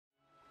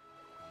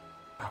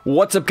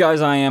What's up,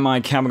 guys? I am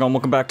iKabigon.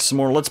 Welcome back to some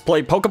more Let's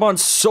Play Pokemon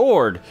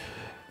Sword.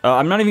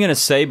 I'm not even going to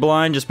say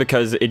blind just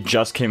because it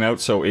just came out,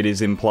 so it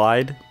is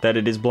implied that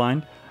it is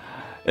blind.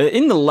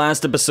 In the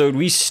last episode,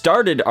 we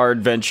started our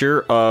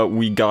adventure.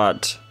 We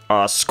got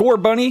a Score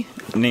Bunny,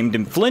 named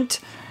him Flint,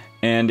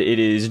 and it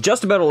is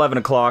just about 11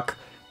 o'clock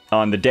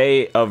on the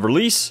day of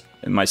release,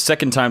 my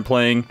second time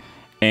playing,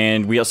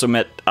 and we also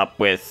met up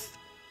with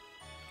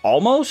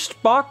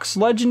almost Box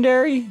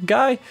Legendary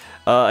guy,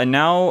 and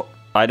now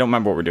I don't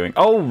remember what we're doing.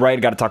 Oh, right, I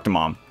gotta talk to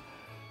Mom.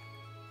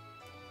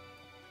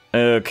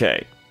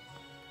 Okay.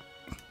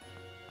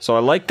 So I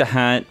like the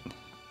hat.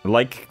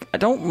 I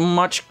don't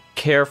much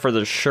care for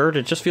the shirt.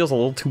 It just feels a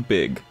little too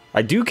big.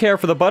 I do care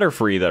for the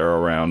Butterfree that are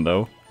around,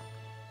 though.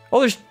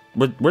 Oh,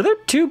 were there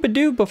two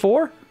Bidoof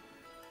before?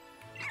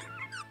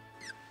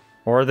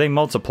 Or are they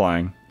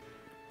multiplying?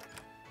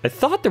 I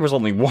thought there was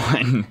only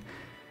one.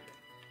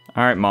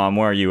 Alright, Mom,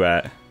 where are you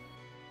at?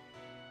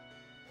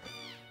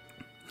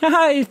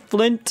 Hi,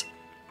 Flint.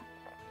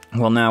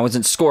 Well, now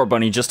isn't Score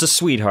Bunny just a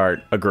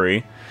sweetheart?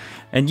 Agree.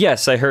 And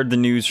yes, I heard the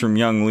news from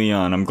young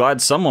Leon. I'm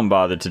glad someone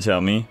bothered to tell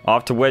me.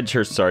 Off to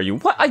Wedgehurst, are you?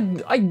 What?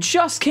 I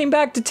just came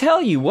back to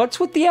tell you. What's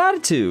with the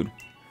attitude?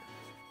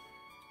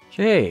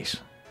 Jeez.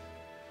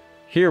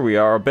 Here we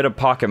are, a bit of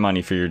pocket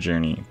money for your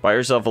journey. Buy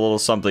yourself a little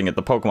something at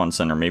the Pokemon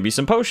Center. Maybe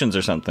some potions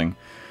or something.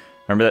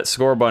 Remember that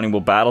Score Bunny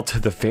will battle to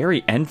the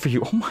very end for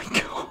you. Oh my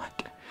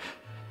god.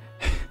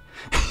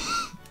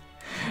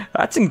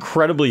 That's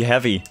incredibly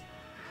heavy.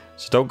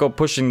 So don't go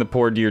pushing the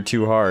poor deer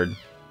too hard.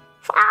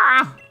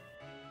 Ah!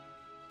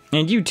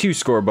 And you too,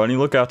 Score Bunny.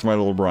 Look after my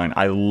little Brian.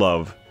 I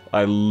love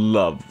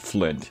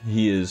Flint.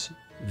 He is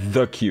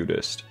the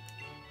cutest.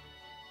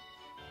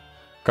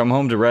 Come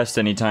home to rest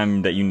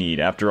anytime that you need.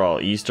 After all,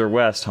 east or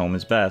west, home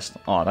is best.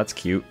 Aw, that's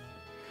cute.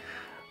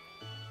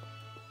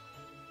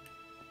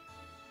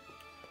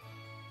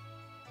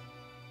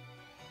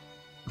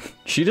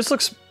 She just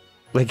looks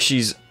like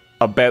she's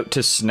about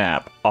to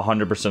snap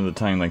 100% of the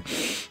time, like...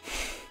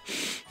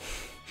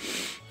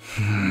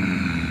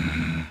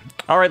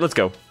 Alright, let's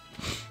go.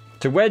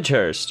 To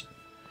Wedgehurst.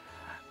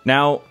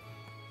 Now,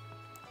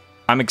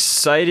 I'm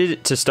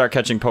excited to start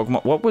catching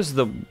Pokemon. What was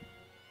the...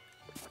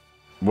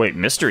 Wait,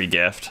 mystery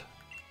gift?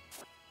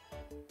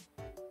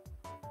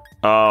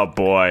 Oh,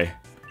 boy.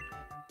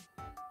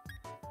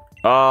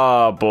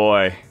 Oh,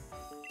 boy.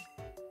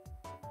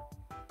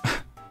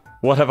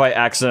 What have I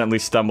accidentally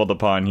stumbled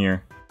upon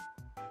here?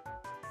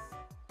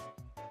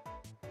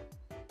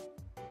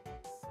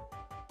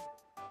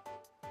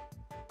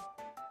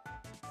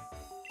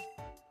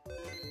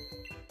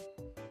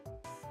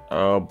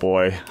 Oh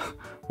boy.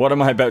 What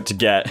am I about to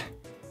get?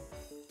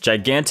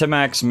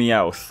 Gigantamax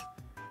Meowth.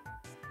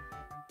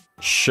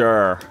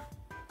 Sure.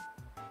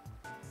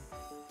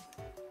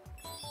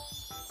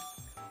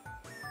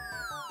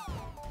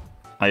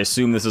 I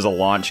assume this is a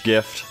launch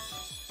gift.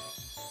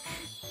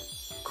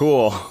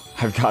 Cool.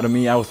 I've got a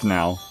Meowth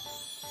now.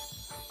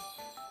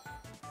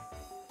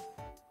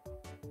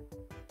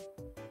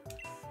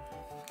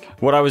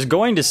 What I was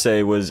going to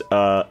say was,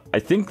 I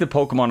think the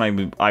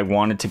Pokemon I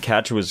wanted to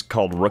catch was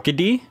called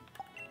Rookidee.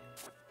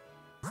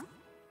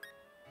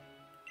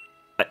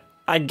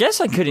 I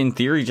guess I could, in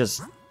theory,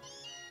 just...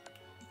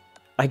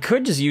 I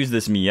could just use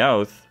this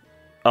Meowth.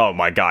 Oh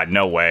my god,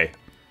 no way.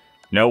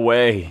 No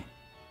way.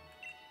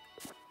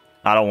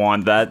 I don't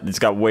want that. It's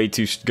got way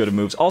too good of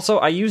moves. Also,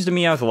 I used a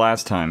Meowth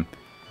last time.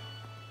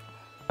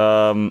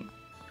 I'm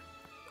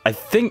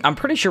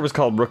pretty sure it was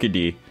called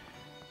Rookidee.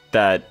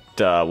 That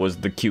was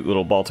the cute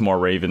little Baltimore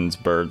Ravens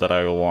bird that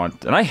I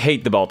want. And I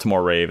hate the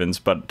Baltimore Ravens,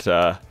 but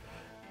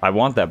I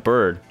want that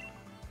bird.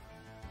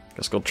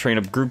 Guess go train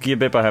up Grookey a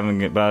bit by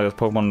having it by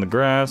Pokemon in the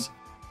grass.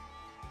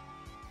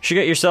 You should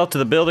get yourself to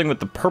the building with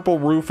the purple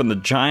roof and the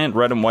giant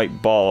red and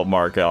white ball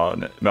marked out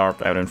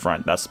in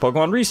front. That's the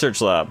Pokemon Research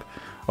Lab.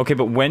 Okay,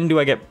 but when do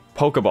I get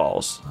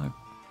Pokeballs?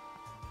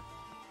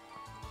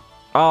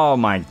 Oh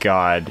my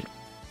god.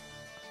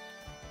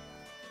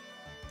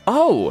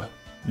 Oh,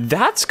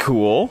 that's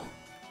cool.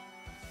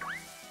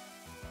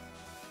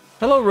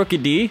 Hello,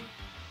 Rookidee.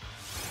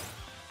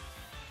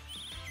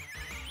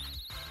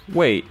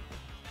 Wait.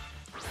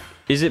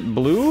 Is it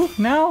blue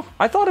now?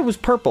 I thought it was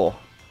purple.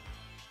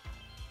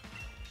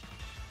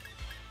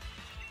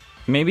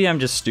 Maybe I'm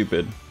just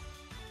stupid.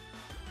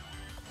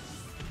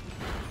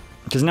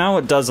 Because now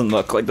it doesn't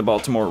look like the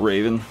Baltimore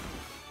Raven.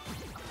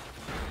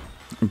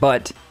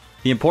 But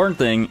the important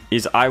thing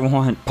is I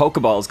want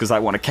Pokeballs because I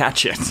want to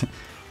catch it.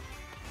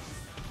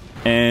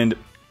 And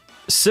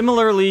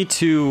similarly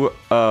to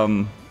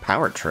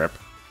Power Trip.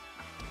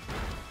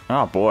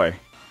 Oh boy.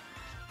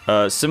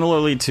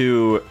 Similarly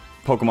to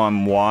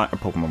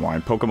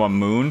Pokemon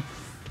Moon,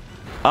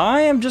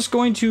 I am just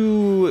going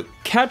to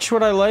catch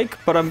what I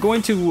like, but I'm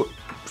going to...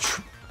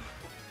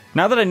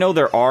 Now that I know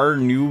there are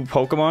new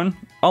Pokemon...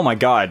 Oh my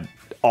god.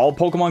 All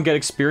Pokemon get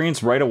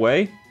experience right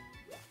away?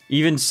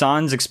 Even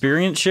Sans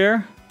experience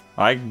share?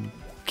 I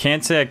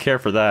can't say I care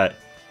for that.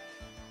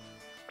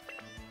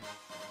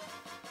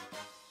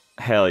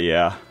 Hell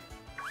yeah.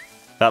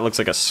 That looks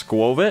like a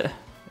Squovit?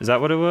 Is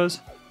that what it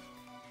was?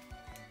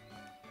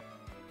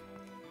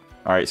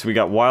 Alright, so we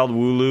got Wild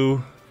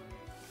Wooloo.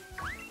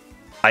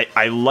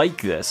 I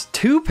like this.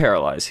 2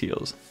 Paralyzed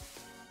heals.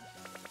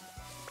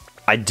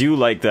 I do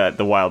like that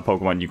the wild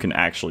Pokemon you can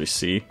actually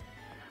see.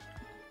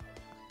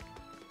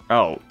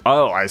 Oh,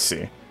 I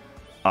see.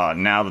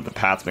 Now that the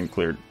path's been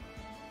cleared.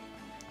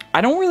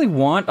 I don't really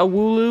want a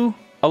Wooloo.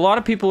 A lot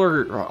of people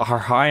are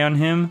high on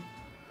him.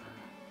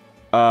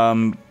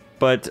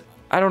 But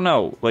I don't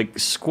know. Like,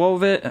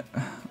 Squovit,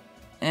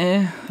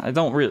 I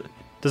don't really...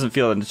 Doesn't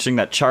feel interesting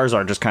that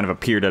Charizard just kind of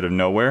appeared out of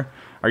nowhere.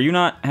 Are you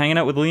not hanging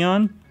out with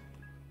Leon?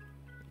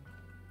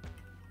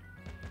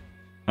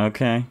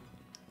 Okay.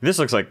 This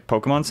looks like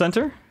Pokemon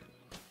Center?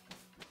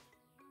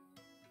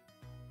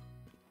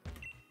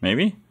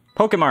 Maybe?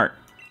 Pokemart.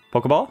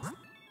 Pokeball?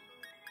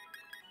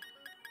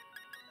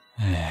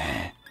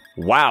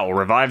 Wow,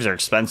 revives are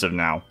expensive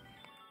now.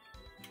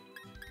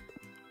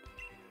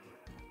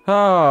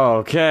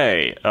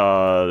 Okay.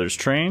 There's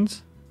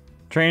trains.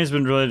 Train has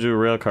been related to a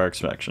rail car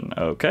inspection.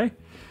 Okay.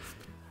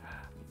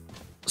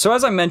 So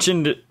as I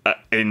mentioned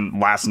in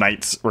last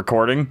night's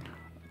recording,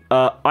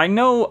 I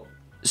know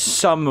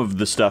some of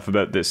the stuff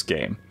about this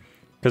game.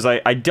 Because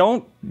I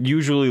don't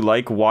usually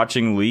like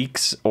watching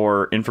leaks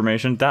or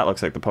information. That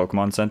looks like the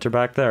Pokemon Center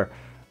back there.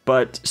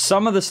 But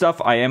some of the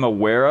stuff I am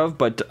aware of,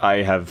 but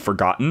I have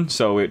forgotten,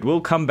 so it will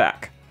come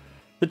back.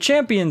 The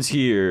champion's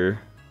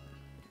here.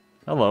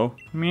 Hello.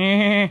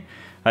 Meh.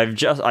 I've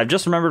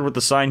just remembered what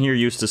the sign here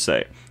used to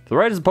say. To the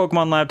right is the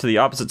Pokemon Lab, to the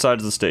opposite side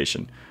is the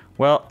station.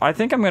 Well, I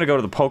think I'm gonna go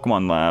to the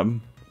Pokemon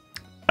Lab.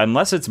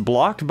 Unless it's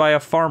blocked by a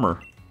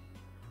farmer.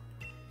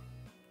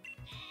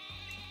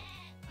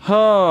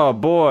 Oh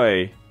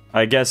boy.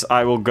 I guess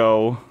I will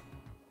go.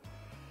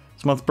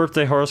 This month's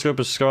birthday horoscope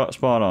is spot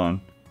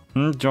on.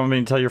 Do you want me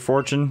to tell your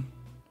fortune?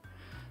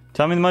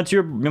 Tell me the month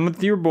you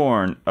were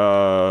born.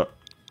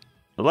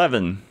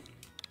 11.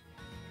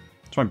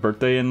 It's my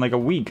birthday in like a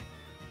week.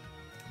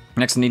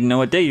 Next I need to know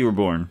what day you were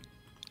born.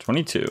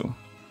 22.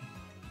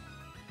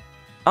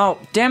 Oh,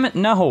 damn it,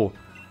 no.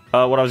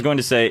 What I was going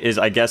to say is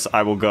I guess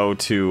I will go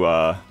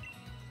to,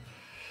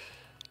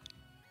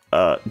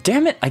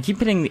 damn it, I keep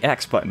hitting the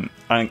X button.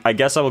 I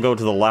guess I will go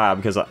to the lab,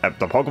 because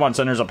the Pokemon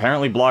Center is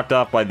apparently blocked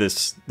off by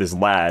this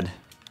lad.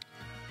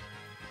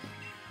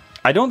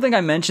 I don't think I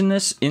mentioned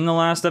this in the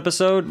last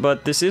episode,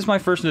 but this is my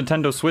first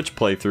Nintendo Switch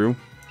playthrough.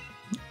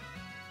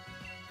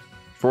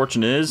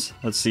 Fortune is,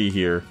 let's see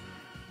here.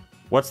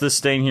 What's this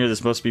stain here that's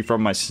supposed to be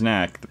from my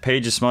snack? The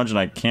page is smudged and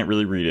I can't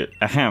really read it.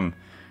 Ahem.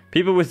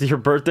 People with your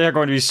birthday are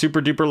going to be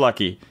super duper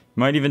lucky. You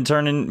might even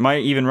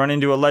run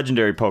into a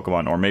legendary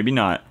Pokemon, or maybe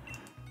not.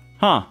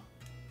 Huh.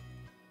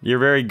 You're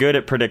very good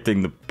at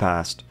predicting the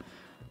past.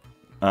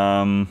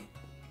 But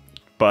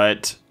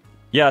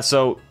yeah,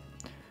 so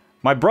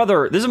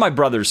this is my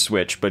brother's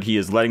Switch, but he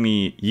is letting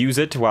me use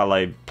it while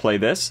I play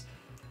this.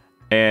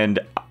 And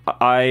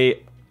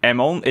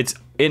it's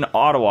in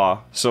Ottawa,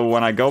 so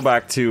when I go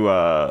back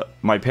to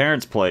my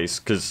parents' place,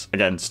 because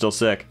again, still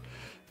sick,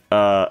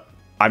 I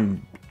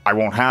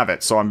won't have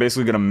it. So I'm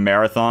basically gonna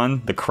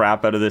marathon the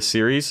crap out of this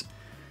series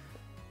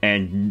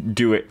and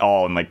do it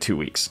all in like 2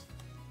 weeks.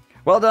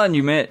 Well done,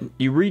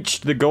 you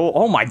reached the goal.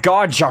 Oh my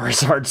god,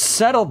 Charizard,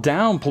 settle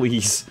down,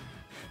 please.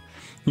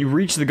 You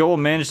reached the goal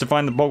and managed to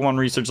find the Pokemon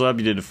Research Lab.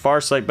 You did a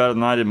far sight better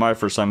than I did my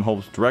first time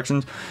in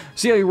directions.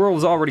 See how your world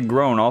has already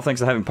grown, all thanks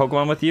to having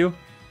Pokemon with you?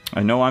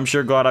 I know I'm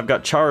sure glad I've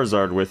got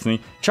Charizard with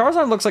me.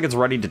 Charizard looks like it's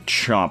ready to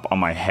chomp on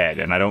my head,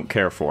 and I don't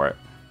care for it.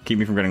 Keep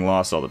me from getting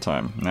lost all the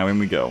time. Now in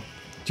we go.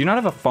 Do you not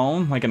have a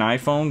phone, like an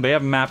iPhone? They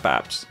have map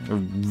apps. They're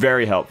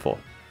very helpful.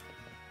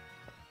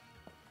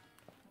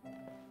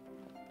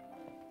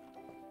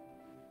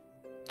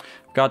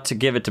 Got to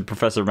give it to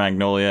Professor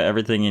Magnolia.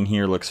 Everything in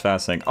here looks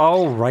fascinating.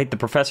 Oh, right, the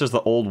professor's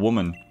the old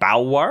woman.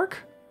 Bowwark?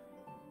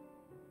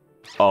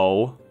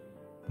 Oh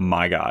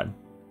my god.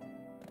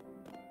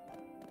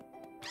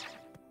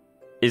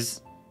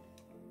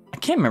 I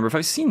can't remember if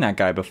I've seen that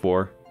guy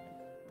before.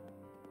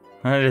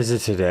 What is it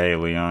today,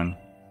 Leon?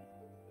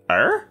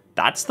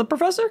 That's the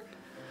professor?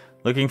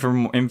 Looking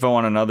for info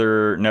on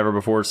another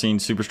never-before-seen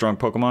super strong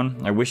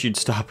Pokemon? I wish you'd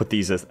stop with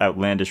these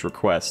outlandish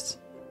requests.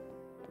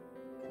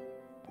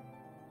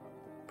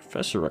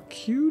 Professor a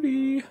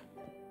cutie.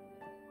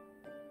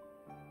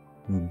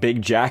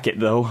 Big jacket,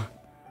 though.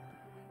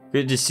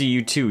 Good to see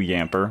you too,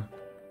 Yamper.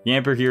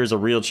 Yamper here is a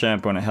real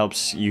champ when it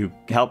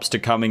comes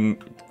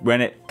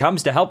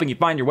to helping you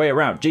find your way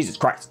around. Jesus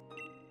Christ.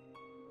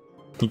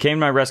 He came to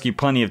my rescue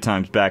plenty of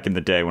times back in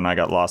the day when I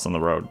got lost on the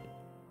road.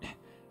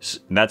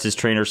 That's his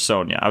trainer,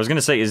 Sonia. I was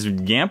gonna say, is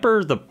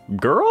Yamper the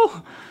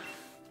girl?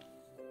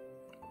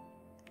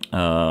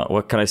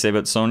 What can I say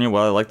about Sonia?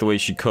 Well, I like the way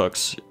she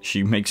cooks.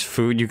 She makes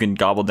food you can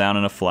gobble down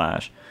in a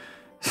flash.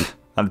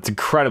 It's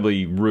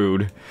incredibly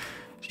rude.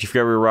 Did you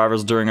forget we were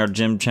rivals during our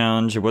gym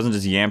challenge? It wasn't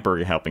just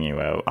Yamper helping you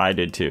out. I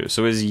did too.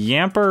 So is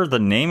Yamper the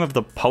name of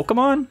the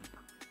Pokemon?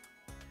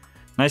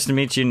 Nice to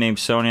meet you. Named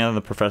Sonia,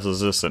 the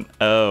professor's assistant.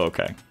 Oh,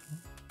 okay.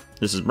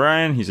 This is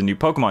Brian. He's a new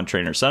Pokemon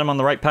trainer. Set him on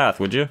the right path,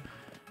 would you?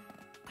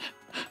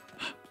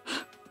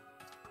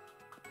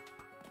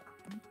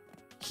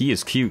 He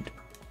is cute.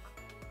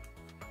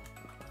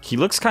 He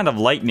looks kind of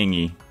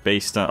lightning-y,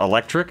 based on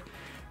electric,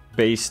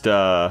 based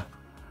on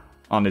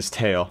his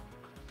tail.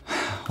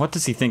 What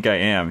does he think I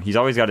am? He's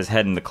always got his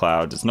head in the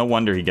clouds. It's no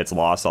wonder he gets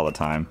lost all the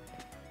time.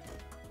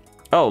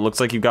 Oh, looks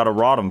like you've got a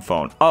Rotom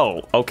phone.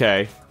 Oh,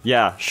 okay.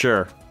 Yeah,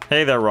 sure.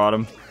 Hey there,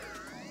 Rotom.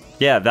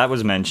 Yeah, that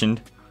was mentioned.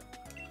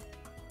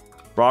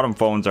 Rotom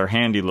phones are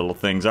handy little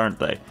things, aren't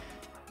they?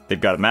 They've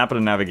got a map and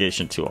a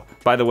navigation tool.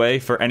 By the way,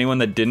 for anyone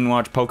that didn't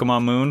watch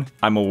Pokemon Moon,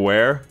 I'm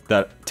aware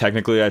that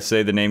technically I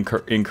say the name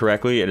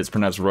incorrectly and it's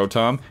pronounced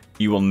Rotom.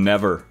 You will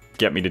never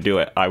get me to do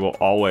it. I will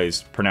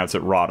always pronounce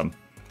it Rotom.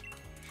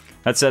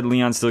 That said,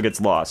 Leon still gets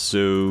lost,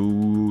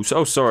 so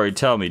sorry,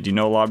 tell me, do you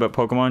know a lot about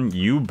Pokemon?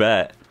 You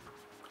bet.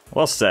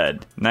 Well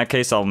said. In that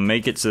case, I'll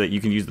make it so that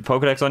you can use the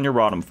Pokedex on your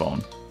Rotom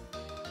phone.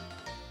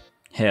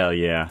 Hell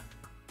yeah.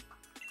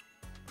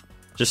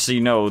 Just so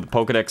you know, the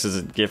Pokedex is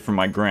a gift from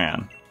my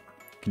Gran.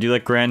 Could you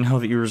let Gran know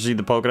that you received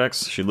the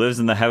Pokedex? She lives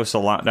in the house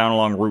down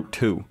along Route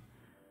 2.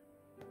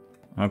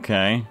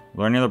 Okay. Are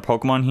there any other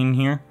Pokemon in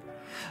here?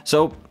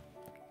 So,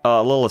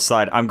 a little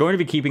aside, I'm going to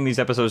be keeping these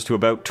episodes to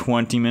about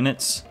 20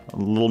 minutes. A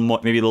little more,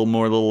 maybe a little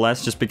more, a little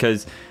less, just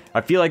because I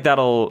feel like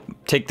that'll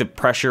take the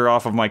pressure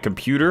off of my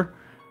computer.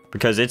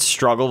 Because it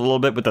struggled a little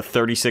bit with the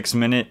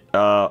 36-minute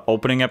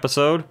opening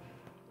episode.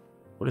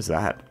 What is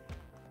that?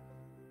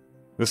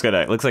 Looks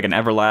like an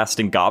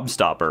everlasting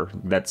gobstopper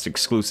that's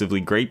exclusively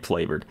grape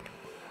flavored.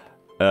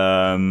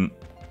 So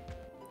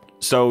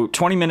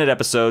 20-minute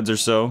episodes or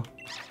so.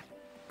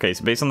 Okay,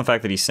 so based on the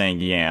fact that he's saying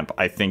Yamp,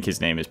 I think his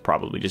name is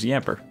probably just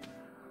Yamper.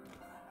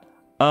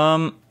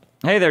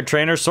 Hey there,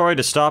 trainer. Sorry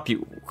to stop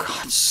you.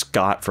 God,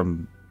 Scott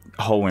from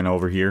Hoenn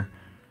over here.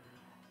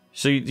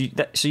 So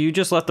you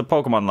just left the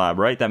Pokemon lab,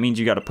 right? That means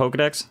you got a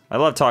Pokedex? I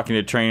love talking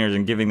to trainers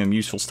and giving them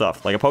useful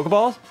stuff. Like a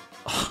Pokeball?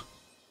 Ugh.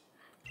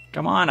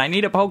 Come on, I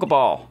need a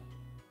Pokeball.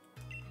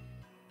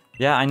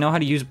 Yeah, I know how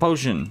to use a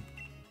potion.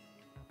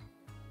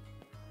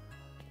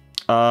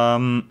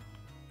 Yeah,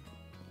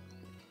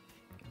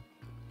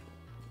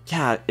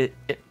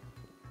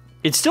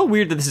 it's still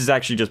weird that this is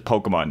actually just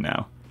Pokemon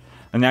now.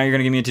 And now you're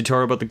gonna give me a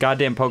tutorial about the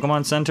goddamn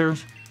Pokemon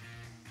centers?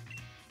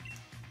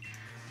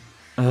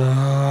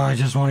 I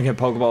just want to get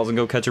Pokeballs and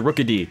go catch a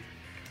Rookidee.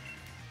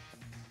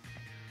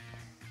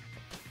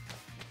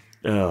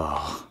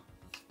 Ugh.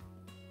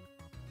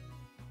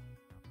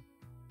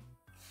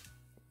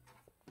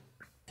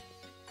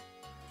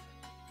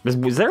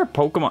 Was there a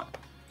Pokemon?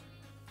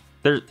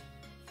 There's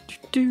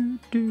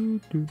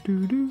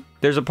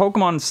a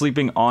Pokemon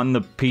sleeping on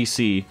the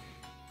PC,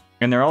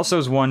 and there also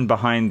is one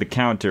behind the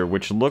counter,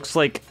 which looks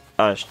like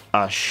a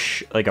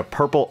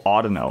purple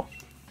Audino.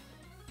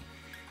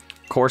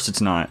 Of course,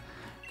 it's not.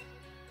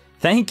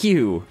 Thank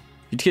you.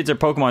 You kids are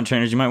Pokemon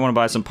trainers. You might want to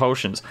buy some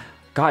potions.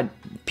 God,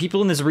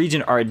 people in this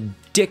region are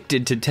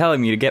addicted to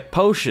telling me to get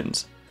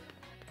potions.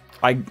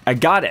 I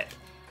got it.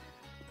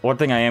 One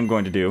thing I am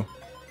going to do.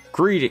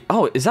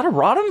 Oh, is that a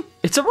Rotom?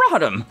 It's a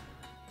Rotom.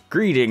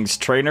 Greetings,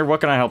 trainer. What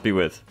can I help you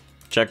with?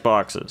 Check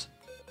boxes.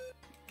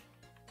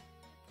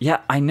 Yeah,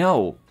 I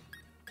know.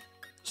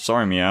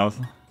 Sorry,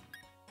 Meowth.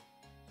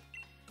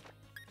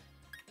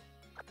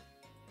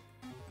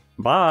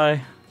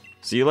 Bye.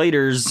 See you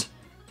laters.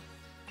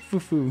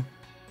 Foo-foo.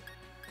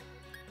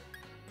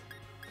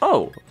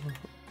 Oh.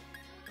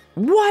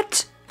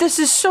 What? This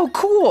is so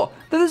cool.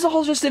 That is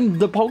all just in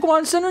the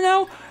Pokemon Center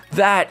now?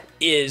 That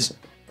is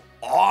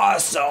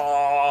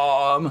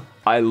awesome.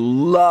 I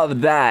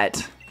love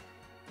that.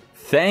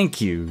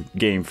 Thank you,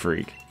 Game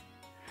Freak.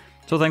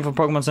 So thankful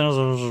for Pokemon Centers.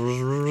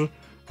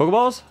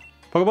 Pokeballs?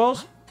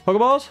 Pokeballs?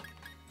 Pokeballs?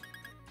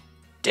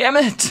 Damn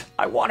it!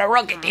 I want a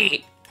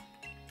Rookidee.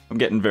 I'm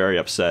getting very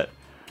upset.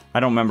 I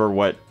don't remember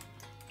what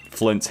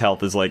Flint's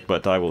health is like,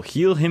 but I will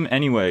heal him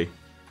anyway.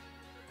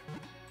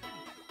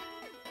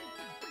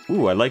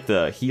 Ooh, I like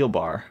the heal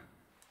bar.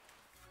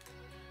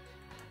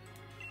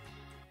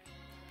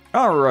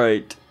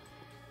 Alright.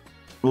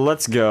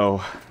 Let's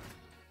go.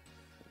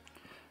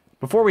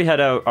 Before we head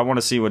out, I want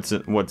to see what's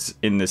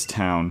in this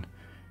town.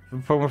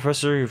 Pokemon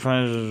Professor, you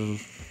find...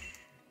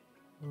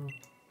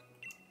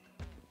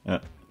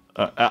 there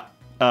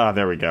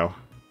we go.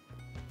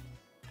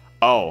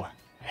 Oh,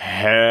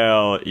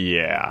 hell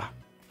yeah.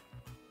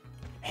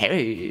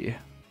 Hey.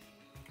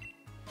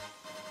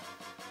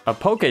 A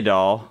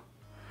Pokédoll.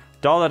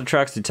 Doll that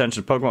attracts the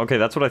attention of Pokemon. Okay,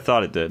 that's what I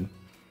thought it did.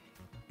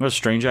 What a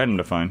strange item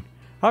to find.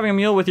 Having a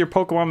meal with your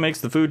Pokemon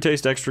makes the food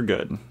taste extra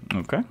good.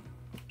 Okay.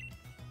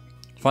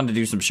 Fun to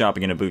do some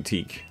shopping in a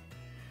boutique.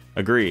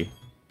 Agree.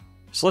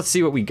 So let's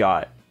see what we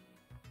got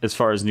as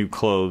far as new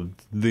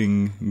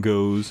clothing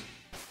goes.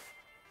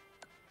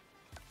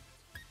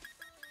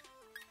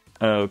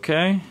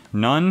 Okay.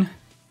 None.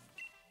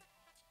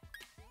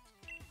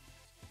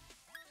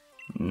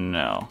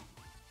 No.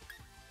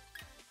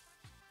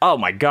 Oh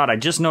my god, I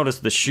just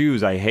noticed the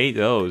shoes. I hate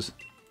those.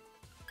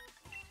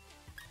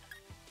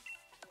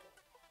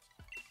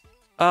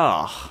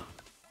 Ugh.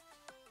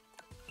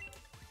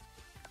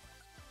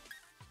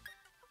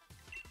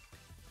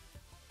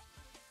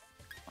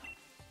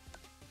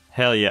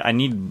 Hell yeah,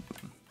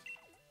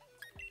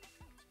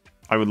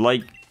 I would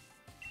like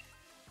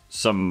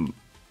some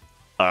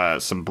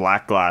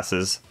black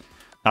glasses.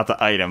 Not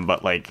the item,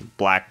 but like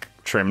black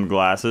trimmed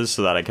glasses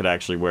so that I could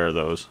actually wear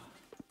those.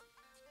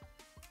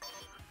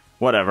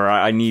 Whatever,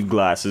 I need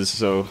glasses,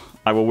 so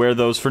I will wear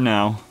those for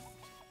now.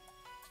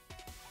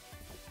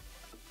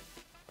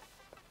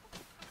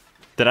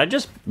 Did I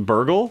just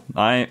burgle?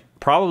 I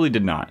probably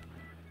did not.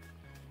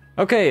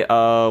 Okay,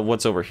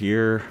 what's over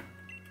here?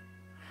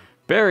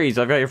 Berries,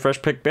 I've got your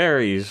fresh picked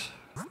berries.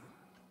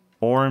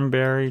 Orange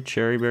berry,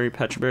 cherry berry,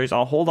 petra berries.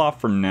 I'll hold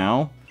off for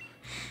now.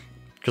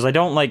 Because I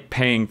don't like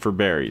paying for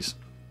berries.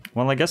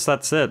 Well, I guess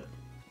that's it.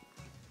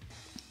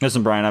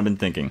 Listen, Brian, I've been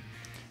thinking.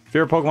 If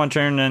you're a Pokemon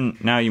trainer, then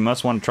now you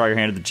must want to try your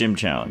hand at the gym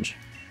challenge.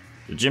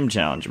 The gym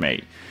challenge,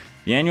 mate.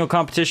 The annual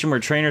competition where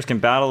trainers can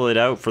battle it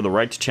out for the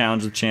right to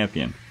challenge the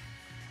champion.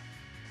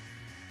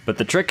 But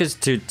the trick is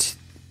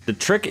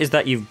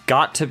that you've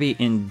got to be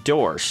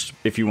endorsed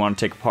if you want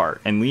to take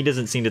part. And Lee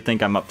doesn't seem to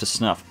think I'm up to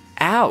snuff.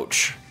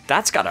 Ouch!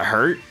 That's gotta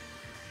hurt.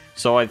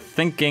 So I'm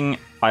thinking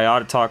I ought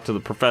to talk to the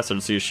professor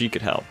to see if she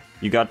could help.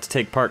 You got to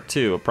take part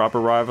too. A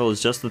proper rival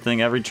is just the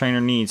thing every trainer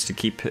needs to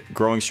keep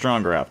growing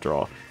stronger after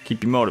all.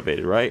 Keep you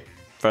motivated, right?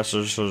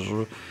 Professor says,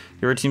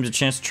 your team's a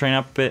chance to train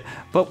up a bit.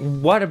 But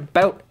what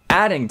about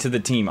adding to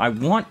the team? I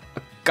want...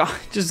 God,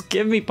 just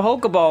give me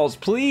Pokeballs,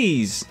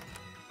 please!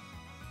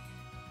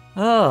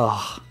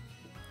 Ugh.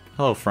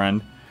 Hello,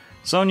 friend.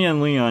 Sonia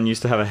and Leon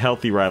used to have a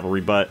healthy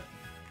rivalry, but...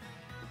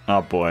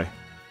 Oh, boy.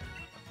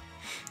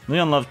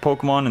 Leon loves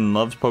Pokemon and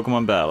loves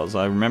Pokemon battles.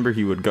 I remember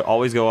he would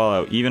always go all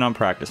out, even on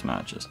practice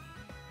matches.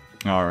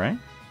 Alright.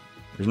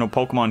 There's no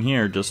Pokemon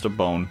here, just a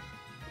bone.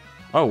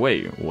 Oh,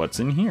 wait. What's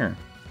in here?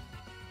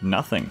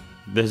 Nothing.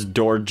 This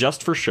door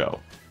just for show.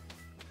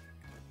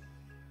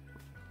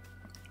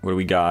 What do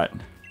we got?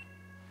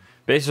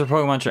 Base for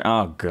Pokemon...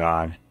 Oh,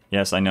 God.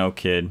 Yes, I know,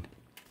 kid.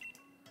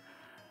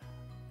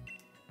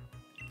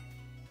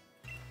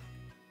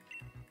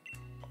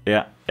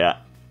 Yeah.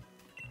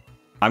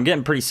 I'm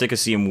getting pretty sick of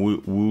seeing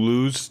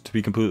Wooloos, to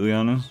be completely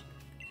honest.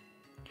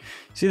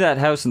 See that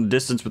house in the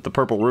distance with the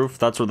purple roof?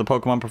 That's where the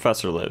Pokemon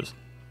professor lives.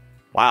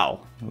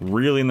 Wow,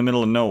 really in the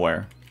middle of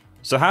nowhere.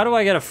 So how do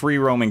I get a free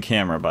roaming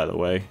camera, by the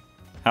way?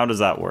 How does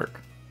that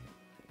work?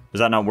 Does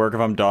that not work if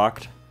I'm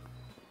docked?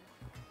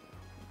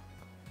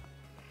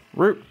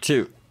 Route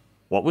 2.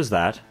 What was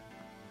that?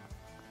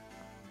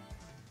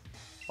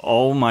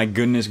 Oh my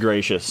goodness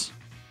gracious.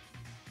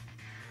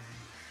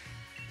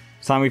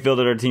 It's time we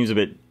filled out our teams a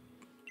bit.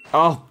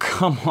 Oh,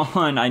 come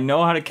on. I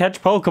know how to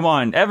catch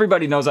Pokemon.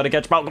 Everybody knows how to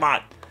catch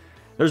Pokemon.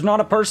 There's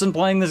not a person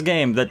playing this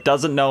game that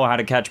doesn't know how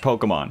to catch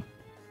Pokemon.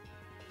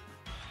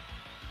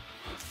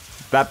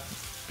 That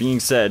being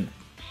said,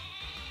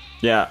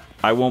 yeah,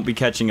 I won't be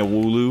catching a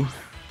Wooloo.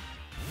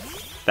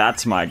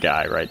 That's my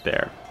guy right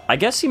there. I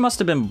guess he must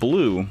have been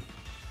blue,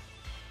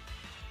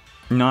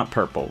 not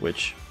purple,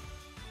 which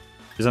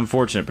is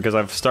unfortunate because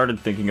I've started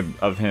thinking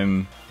of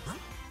him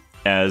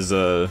as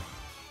a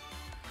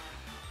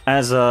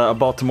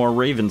Baltimore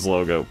Ravens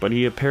logo, but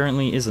he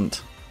apparently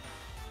isn't.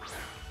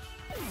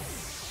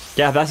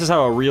 Yeah, that's just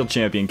how a real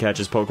champion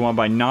catches Pokemon,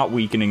 by not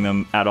weakening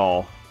them at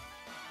all.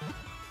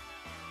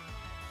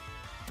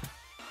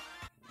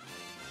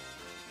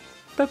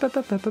 Oh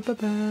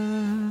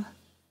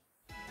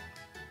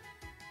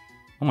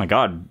my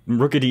god,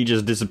 Rookidee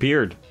just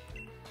disappeared.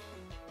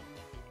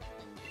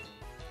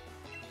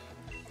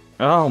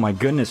 Oh my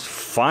goodness,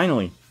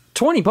 finally.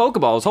 20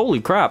 Pokeballs,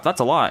 holy crap, that's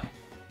a lot.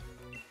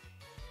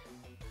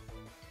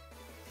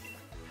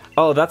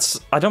 Oh,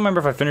 I don't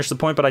remember if I finished the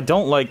point, but I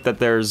don't like that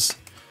there's...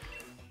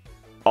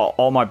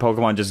 All my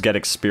Pokemon just get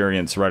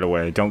experience right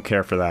away. Don't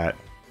care for that.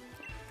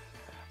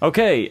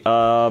 Okay,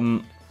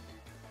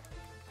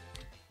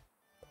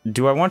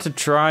 do I want to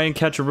try and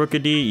catch a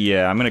Rookidee?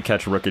 Yeah, I'm gonna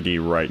catch a Rookidee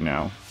right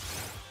now.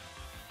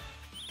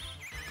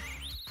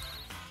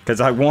 Because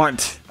I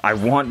want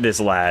this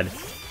lad.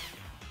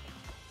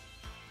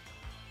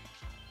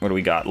 What do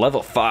we got?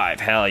 Level 5,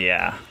 hell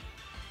yeah.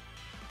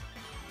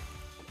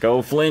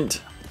 Go,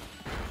 Flint.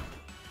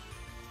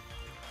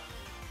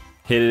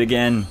 Hit it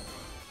again.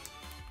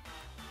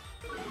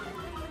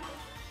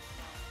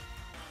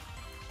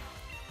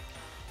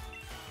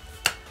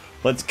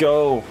 Let's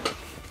go.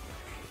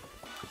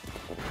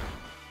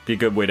 Be a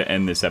good way to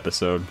end this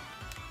episode.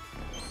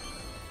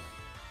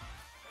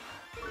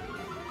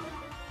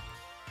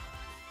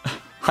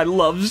 I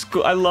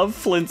love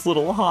Flint's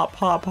little hop,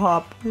 hop,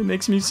 hop. It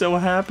makes me so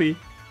happy.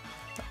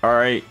 All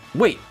right.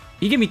 Wait,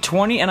 you gave me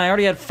 20 and I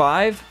already had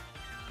 5?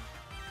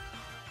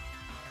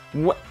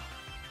 What?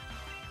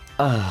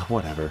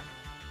 Whatever.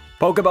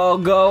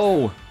 Pokeball,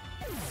 go!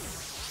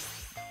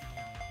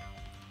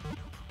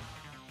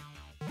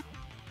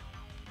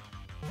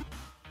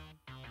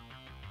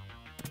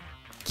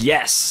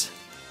 Yes!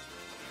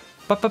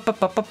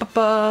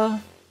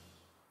 Ba-ba-ba-ba-ba-ba!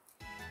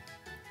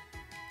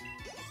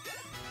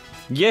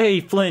 Yay,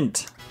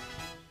 Flint!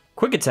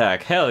 Quick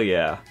attack, hell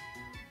yeah!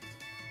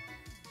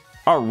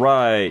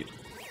 Alright.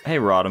 Hey,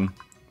 Rodham.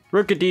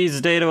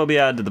 Rookidee's data will be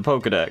added to the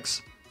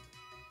Pokedex.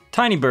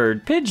 Tiny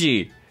Bird,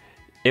 Pidgey!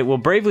 It will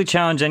bravely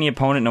challenge any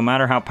opponent no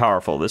matter how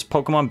powerful. This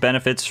Pokemon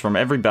benefits from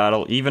every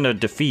battle. Even a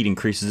defeat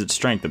increases its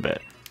strength a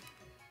bit.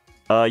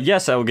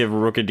 Yes, I will give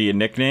Rookidee a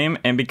nickname.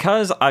 And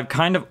because I've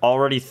kind of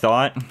already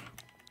thought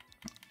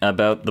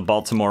about the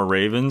Baltimore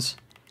Ravens,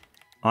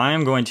 I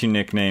am going to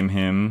nickname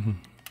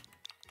him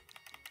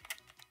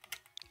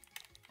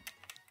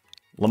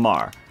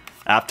Lamar.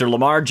 After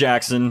Lamar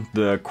Jackson,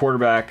 the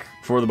quarterback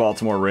for the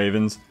Baltimore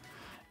Ravens.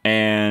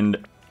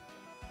 And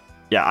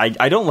yeah,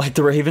 I don't like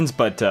the Ravens,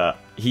 but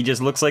he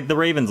just looks like the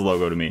Ravens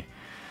logo to me.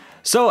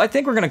 So I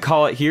think we're going to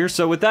call it here.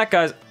 So with that,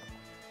 guys,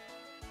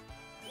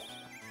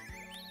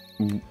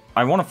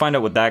 I want to find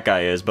out what that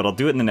guy is, but I'll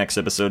do it in the next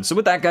episode. So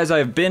with that, guys, I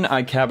have been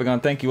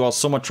iKabigon. Thank you all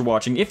so much for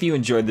watching. If you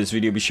enjoyed this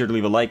video, be sure to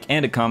leave a like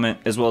and a comment,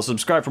 as well as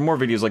subscribe for more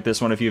videos like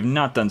this one if you have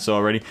not done so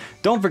already.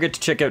 Don't forget to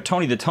check out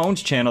Tony the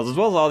Tone's channels, as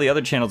well as all the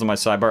other channels on my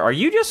sidebar. Are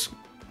you just...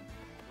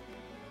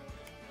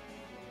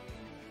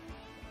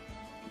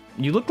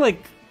 You look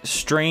like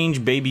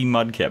strange baby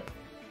Mudkip.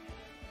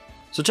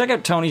 So check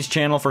out Tony's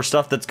channel for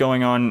stuff that's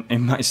going on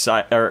in my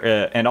side,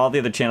 and all the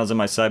other channels in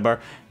my sidebar.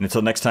 And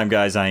until next time,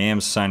 guys, I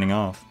am signing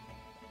off.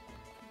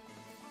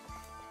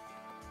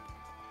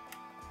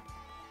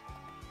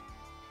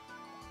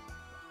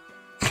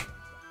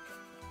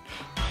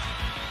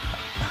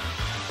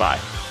 Bye.